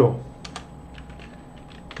prohibido.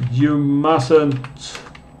 You mustn't,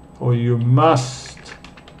 or you must.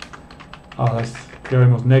 That's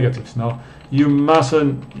queremos negatives, no? You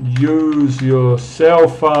mustn't use your cell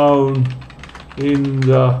phone in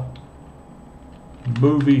the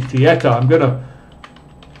movie theater. I'm gonna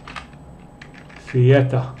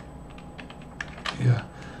theater. Yeah.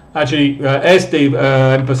 Actually,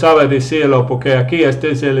 empezaba a decirlo porque aquí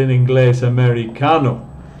este es el en inglés americano.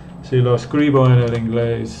 Si lo escribo en el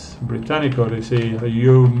inglés británico, decía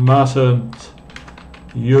you mustn't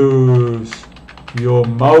use your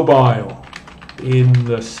mobile in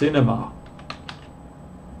the cinema.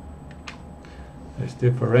 Es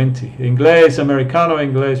diferente. Inglés americano,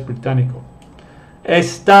 inglés británico.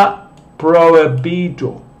 Está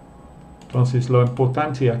prohibido. Entonces lo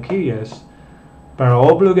importante aquí es para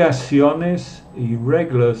obligaciones y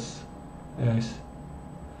reglas es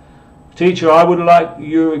teacher, I would like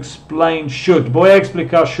you to explain should. Voy a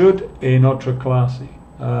explicar should en otra clase.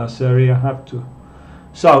 Sería have to.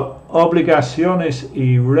 So, obligaciones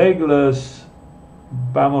y reglas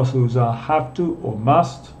vamos a usar have to o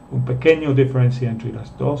must. Un pequeño diferencia entre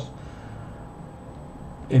las dos.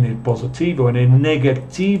 En el positivo, en el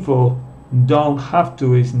negativo, don't have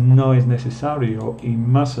to es no es necesario y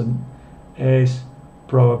mustn't es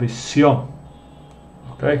prohibición.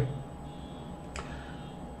 ¿Ok?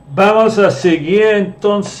 Vamos a seguir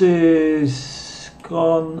entonces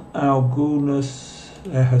con algunos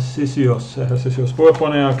ejercicios. Voy a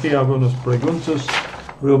poner aquí algunas preguntas.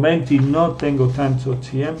 Realmente no tengo tanto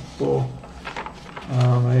tiempo.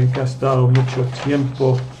 He gastado mucho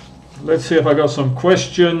tiempo. Let's see if I got some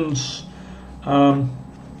questions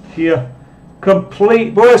here.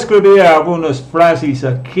 Complete. Voy a escribir algunas frases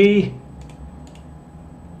aquí.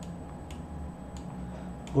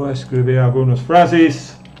 Voy a escribir algunas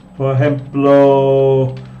frases. Por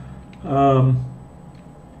ejemplo,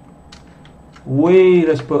 we,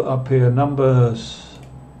 let's put up here numbers.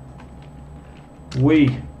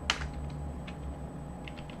 We.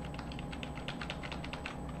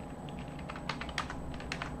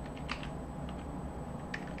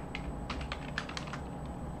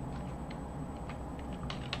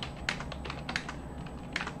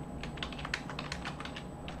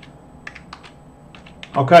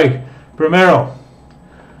 Okay, primero.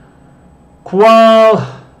 ¿Cuál?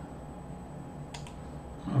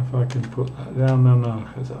 If I can put that down, no,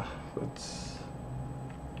 let's.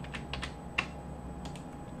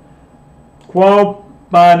 ¿Cuál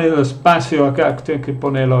va en el espacio? Acá tengo que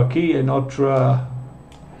ponerlo aquí en otra.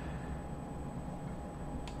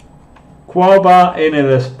 ¿Cuál va en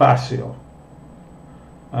el espacio?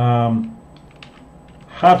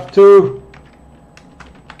 Have to.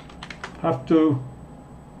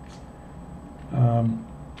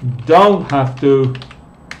 Don't have to.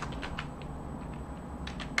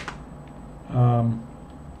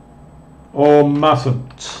 Or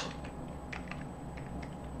mustn't.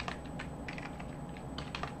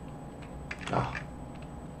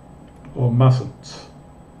 Or mustn't.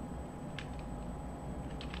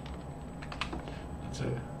 That's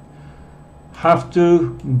it. Have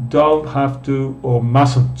to, don't have to, or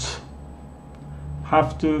mustn't.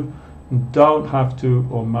 Have to, don't have to,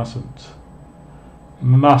 or mustn't.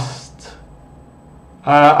 Must.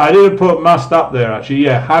 I didn't put must up there actually.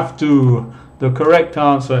 Yeah, have to. The correct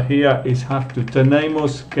answer here is have to.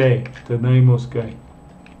 Tenemos que. Tenemos que.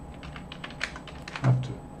 Have to.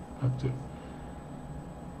 Have to.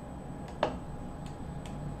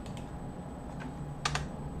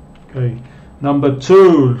 Okay. Number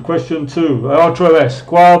 2. Question 2. Otra vez.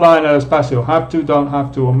 ¿Cuál va en el espacio? Have to, don't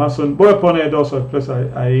have to, or mustn't. Voy a poner dos pues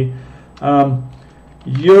ahí.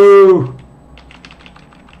 You.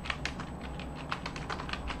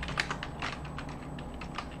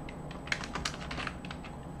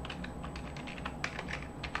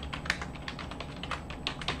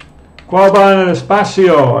 ¿Cuál va en el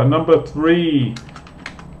espacio? Number 3.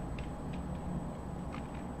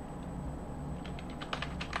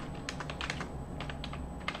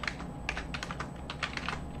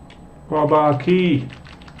 ¿Cuál va aquí?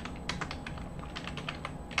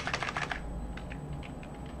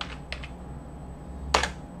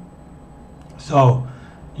 So,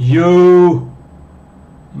 you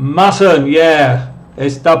mustn't, yeah,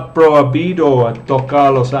 está prohibido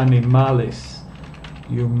tocar los animales.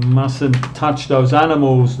 You mustn't touch those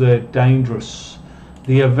animals, they're dangerous.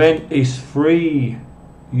 The event is free.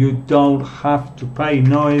 You don't have to pay.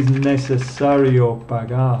 No es necesario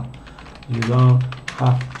pagar. You don't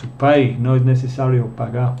have to pay. No es necesario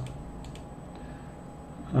pagar.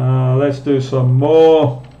 Let's do some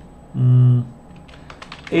more. In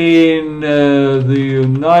the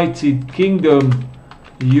United Kingdom,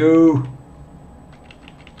 you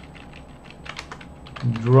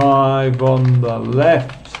drive on the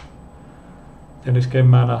left. Tienes que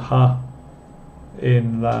manejar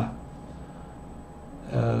en la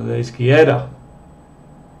izquierda.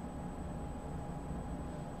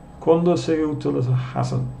 ¿Cuándo se utiliza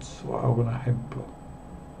hasn't? O algún ejemplo.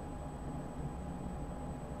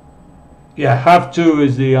 Yeah, have to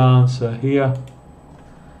is the answer here.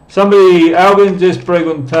 Alguien just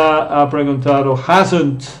ha preguntado,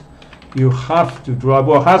 hasn't, you have to drive.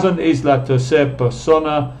 Well, hasn't is la tercera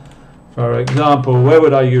persona. For example, where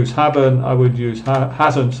would I use haven't? I would use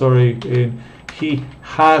hasn't, in he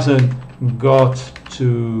hasn't got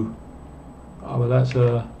to. Oh, well, that's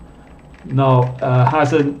a. No,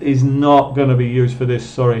 hasn't is not going to be used for this,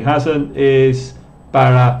 sorry. Hasn't is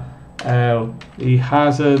para él. He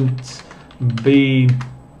hasn't been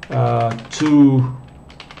to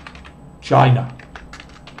China.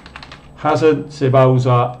 Hasn't se va a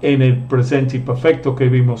usar en el presente perfecto que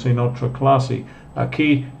vimos en otra clase.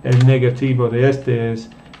 Aquí el negativo de este es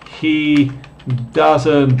he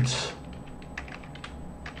doesn't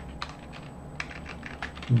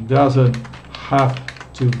have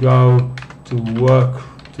to go to work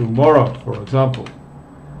tomorrow, for example.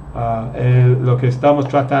 Lo que estamos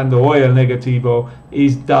tratando hoy, el negativo,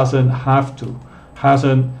 is doesn't have to.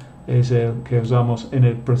 Hasn't es el que usamos en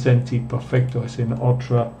el presente perfecto, es en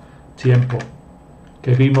otro tiempo,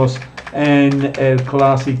 que vimos en el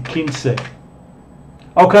clase 15.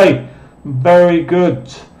 Okay, very good.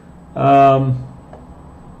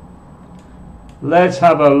 Let's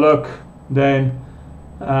have a look then.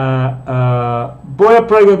 Voy a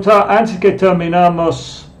preguntar antes que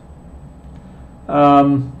terminamos.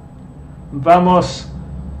 Vamos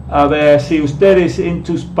a ver si ustedes en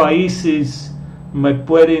tus países me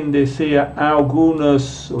pueden decir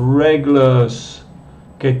algunas reglas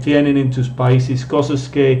que tienen en tus países, cosas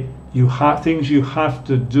que things you have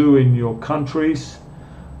to do in your countries,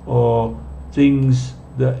 or things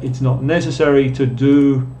that it's not necessary to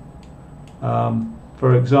do.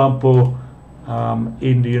 For example,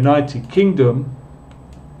 in the United Kingdom,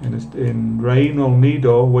 in Reino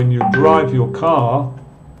Unido, when you drive your car,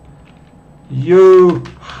 you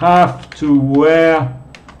have to wear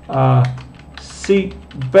a seat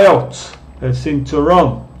belt, el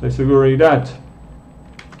cinturón de seguridad.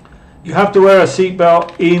 You have to wear a seat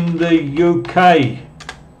belt in the UK.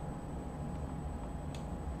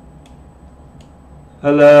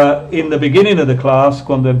 In the beginning of the class,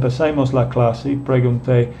 cuando empecemos la clase,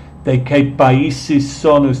 pregunté de qué países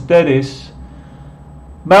son ustedes.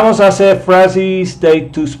 Vamos a hacer frases de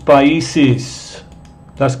tus países,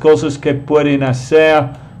 las cosas que pueden hacer,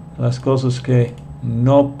 las cosas que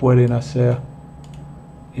no pueden hacer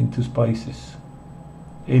en tus países.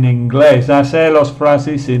 En inglés, hacer las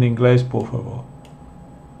frases en inglés, por favor.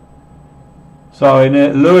 So,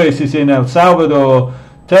 Luis is in El Salvador.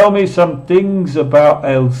 Tell me some things about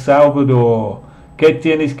El Salvador. ¿Qué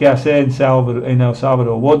tienes que hacer en El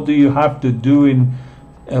Salvador? What do you have to do in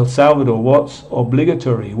El Salvador? What's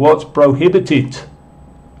obligatory? What's prohibited?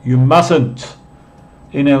 You mustn't.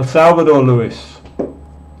 In El Salvador, Luis.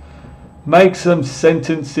 Make some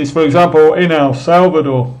sentences. For example, in El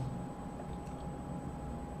Salvador.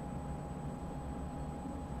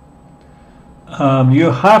 You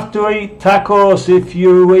have to eat tacos if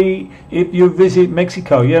you visit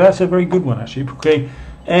Mexico. Yeah, that's a very good one actually. Porque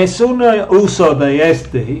es un uso de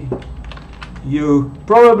este.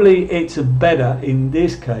 It's better in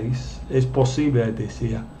this case. Es posible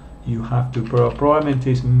decir you have to, pero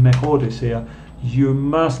probablemente es mejor decir you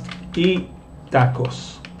must eat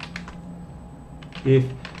tacos if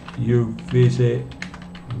you visit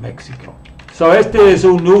Mexico. So este es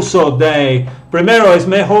un uso de, primero es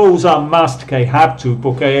mejor usar must que have to,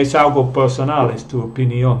 porque es algo personal, es tu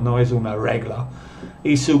opinión, no es una regla.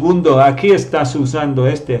 Y segundo, aquí estás usando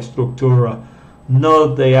esta estructura no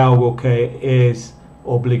de algo que es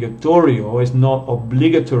obligatorio, es not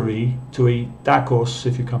obligatory to eat tacos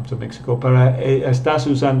if you come to Mexico, pero estás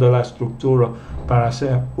usando la estructura para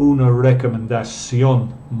hacer una recomendación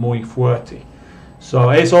muy fuerte.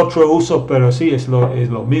 So, es otro uso, pero sí es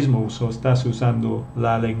lo mismo uso. Estás usando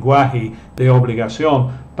la lenguaje de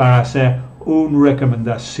obligación para hacer una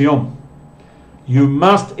recomendación. You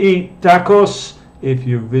must eat tacos if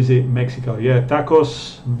you visit Mexico. Yeah,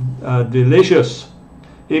 tacos are delicious.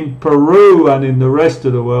 In Peru and in the rest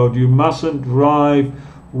of the world, you mustn't drive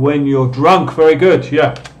when you're drunk. Very good,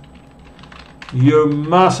 yeah. You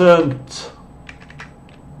mustn't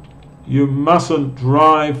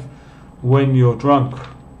drive when you're drunk.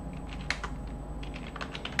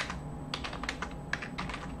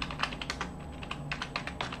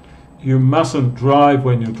 You mustn't drive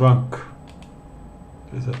when you're drunk.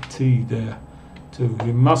 There's a T there too.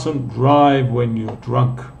 You mustn't drive when you're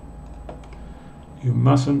drunk. You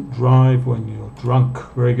mustn't drive when you're drunk.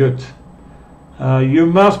 Very good. You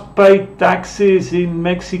must pay taxes in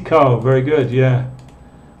Mexico. Very good, yeah.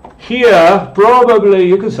 Here, probably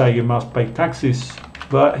you could say you must pay taxes.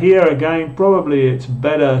 But here again, probably it's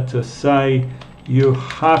better to say you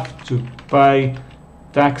have to pay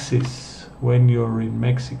taxes when you're in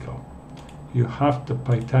Mexico. You have to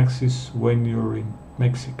pay taxes when you're in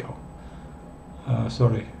Mexico.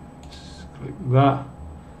 Sorry, just click that.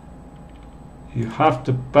 You have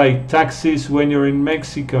to pay taxes when you're in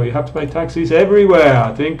Mexico. You have to pay taxes everywhere,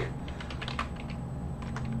 I think.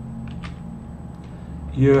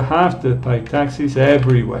 You have to pay taxes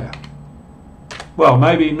everywhere. Well,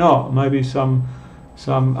 maybe not. Maybe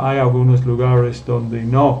hay algunos lugares donde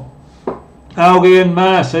no. ¿Alguien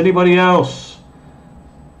más? Anybody else?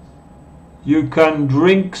 You can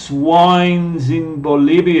drink wines in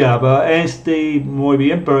Bolivia, but muy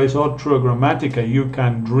bien, pero es otra gramática. You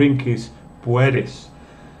can drink is puedes.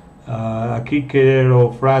 Aquí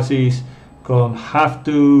quiero frases con have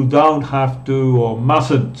to, don't have to, or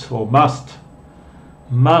mustn't, or must.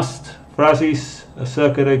 Must, frases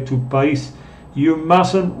acerca de tu país. You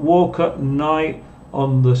mustn't walk at night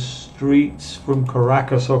on the streets from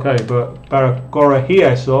Caracas. Okay, but para corregir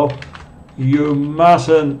eso, you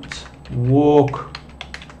mustn't walk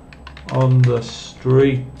on the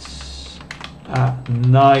streets at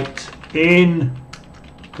night in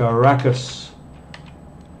Caracas.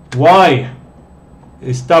 Why?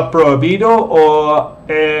 ¿Está prohibido o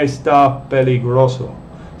está peligroso?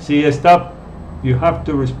 Si está, you have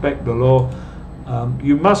to respect the law.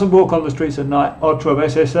 You mustn't walk on the streets at night. Otra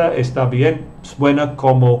vez esa está bien. Suena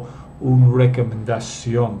como una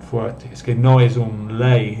recomendación fuerte. Es que no es una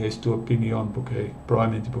ley, es tu opinión, porque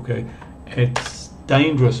probablemente porque it's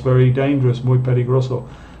dangerous, very dangerous, muy peligroso.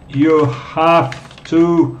 You have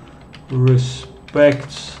to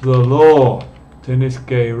respect the law. Tienes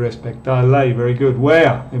que respetar la ley. Very good.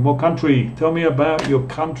 Where? In what country? Tell me about your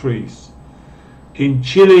countries. In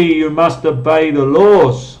Chile, you must obey the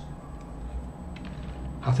laws.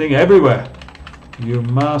 I think everywhere. You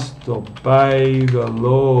must obey the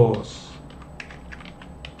laws.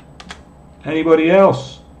 Anybody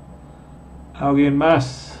else? ¿Alguien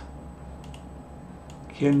más?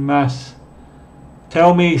 ¿Quién más?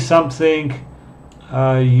 Tell me something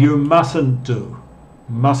you mustn't do.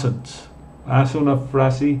 Mustn't. Haz una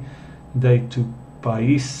frase de tu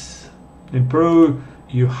país. In Peru,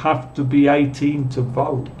 you have to be 18 to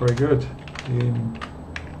vote. Very good. In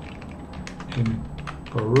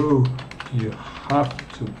Peru, you have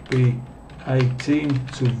to be 18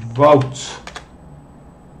 to vote.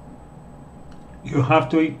 You have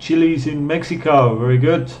to eat chilies in Mexico. Very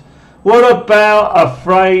good. What about a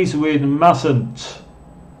phrase with mustn't?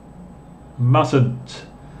 Mustn't.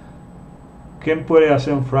 ¿Quién puede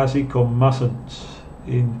hacer una frase con mustn't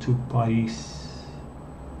en tu país?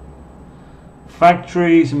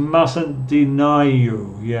 Factories mustn't deny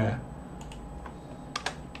you. Yeah.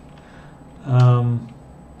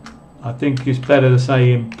 I think it's better to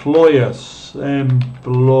say employers.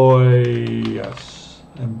 Employers.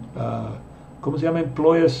 ¿Cómo se llama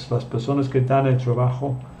employers? Las personas que dan el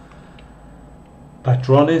trabajo.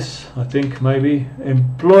 Patrones, I think maybe.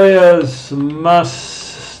 Employers mustn't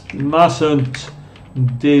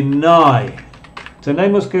deny.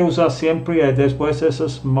 Tenemos que usar siempre después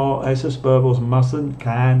esos verbos mustn't,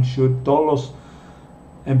 can, should, todos los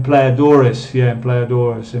empleadores,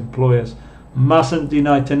 employers. Mustn't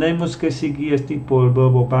deny. Tenemos que seguir este por el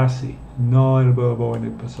verbo base, no el verbo en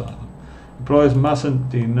el pasado. Employers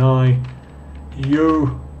mustn't deny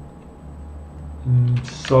you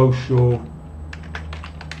social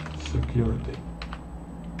security.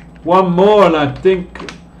 One more and I think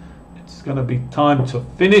it's going to be time to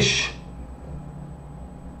finish.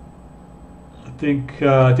 I think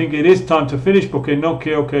it is time to finish porque no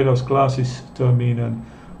quiero que las clases terminen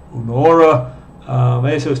una hora.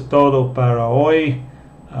 Eso es todo para hoy.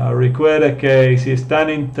 Recuerda que si están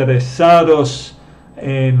interesados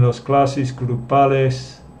en las clases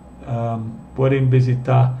grupales, pueden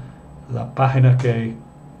visitar la página que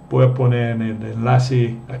voy a poner en el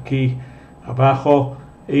enlace aquí abajo.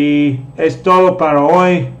 Y es todo para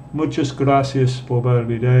hoy. Muchas gracias por ver el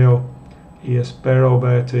video y espero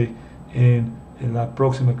verte en la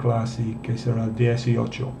próxima clase que será el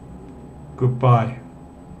 18. Goodbye.